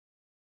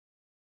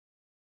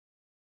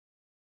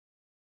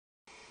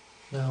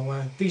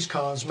Now these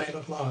cards may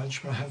look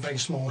large, but I have very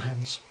small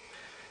hands.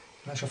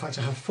 In actual fact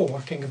I have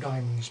 4 King of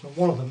Diamonds, but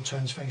one of them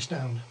turns face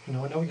down.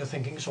 Now I know what you're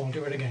thinking, so I'll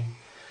do it again.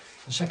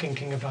 The second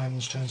King of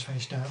Diamonds turns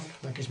face down.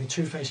 That gives me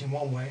 2 facing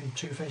one way and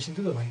 2 facing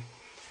the other way.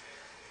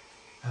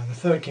 The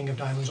third King of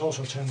Diamonds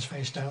also turns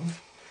face down.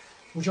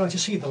 Would you like to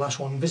see the last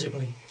one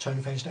visibly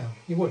turn face down?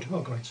 You would?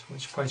 Oh great, well,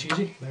 it's quite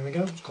easy. There we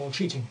go, it's called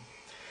cheating.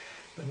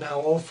 But now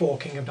all 4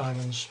 King of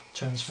Diamonds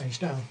turns face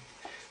down.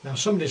 Now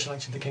somebody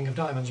selected the King of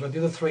Diamonds, but the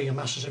other 3 are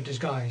Masters of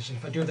Disguise. And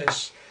if I do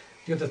this,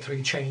 the other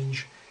 3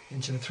 change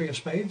into the 3 of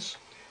Spades,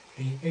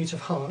 the 8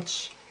 of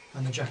Hearts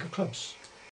and the Jack of Clubs.